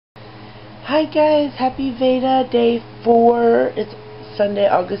Hi guys, happy VEDA day 4. It's Sunday,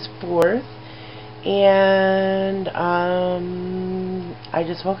 August 4th, and I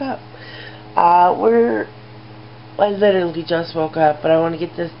just woke up. I literally just woke up, but I want to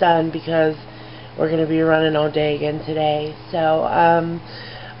get this done because we're going to be running all day again today. So,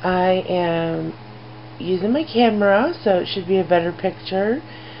 I am using my camera, so it should be a better picture,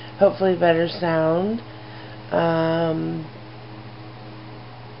 hopefully better sound.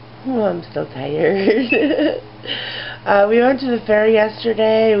 Well, I'm still tired. We went to the fair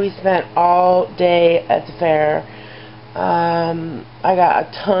yesterday. We spent all day at the fair. I got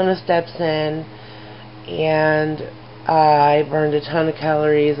a ton of steps in, and I burned a ton of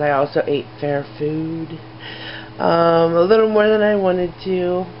calories. I also ate fair food. A little more than I wanted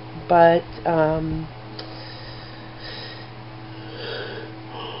to, but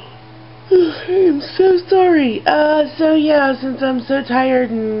I'm so sorry. So yeah, since I'm so tired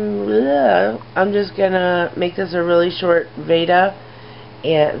and I'm just gonna make this a really short VEDA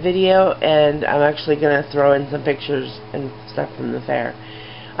video, and I'm actually gonna throw in some pictures and stuff from the fair.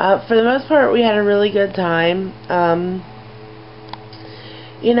 For the most part, we had a really good time.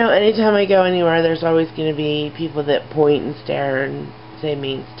 You know, anytime I go anywhere, there's always gonna be people that point and stare and say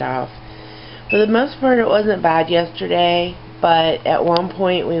mean stuff. For the most part, it wasn't bad yesterday. But at one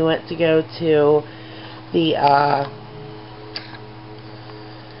point we went to go to the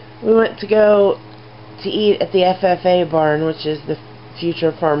eat at the FFA barn, which is the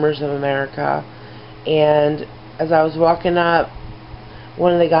Future Farmers of America. And as I was walking up,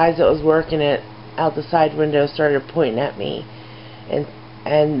 one of the guys that was working it out the side window started pointing at me, and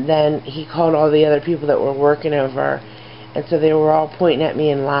then he called all the other people that were working over, and so they were all pointing at me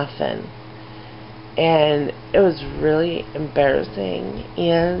and laughing. And it was really embarrassing,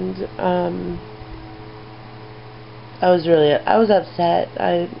 and I was upset.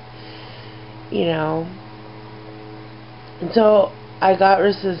 You know, and so I got it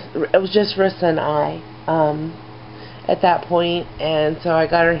was just Rissa and I at that point, and so I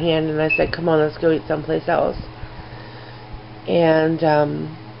got her hand and I said, "Come on, let's go eat someplace else." And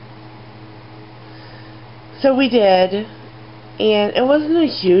so we did, and it wasn't a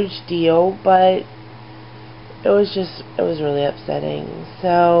huge deal, but it was really upsetting.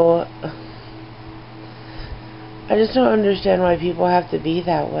 So I just don't understand why people have to be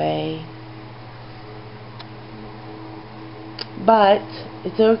that way. But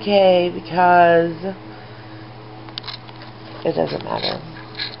it's okay because it doesn't matter.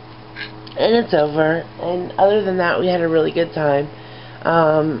 And it's over. And other than that, we had a really good time.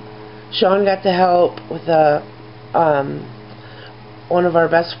 Sean got to help with one of our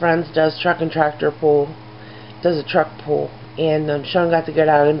best friends does truck and tractor pull. Does a truck pull, and Sean got to go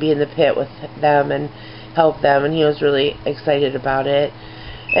down and be in the pit with them and help them, and he was really excited about it.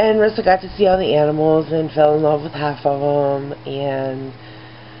 And Rissa got to see all the animals and fell in love with half of them, and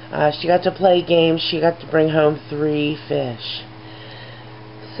she got to play games. She got to bring home 3 fish.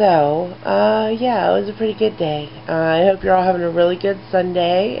 So yeah, it was a pretty good day. I hope you're all having a really good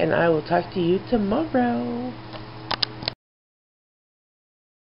Sunday, and I will talk to you tomorrow.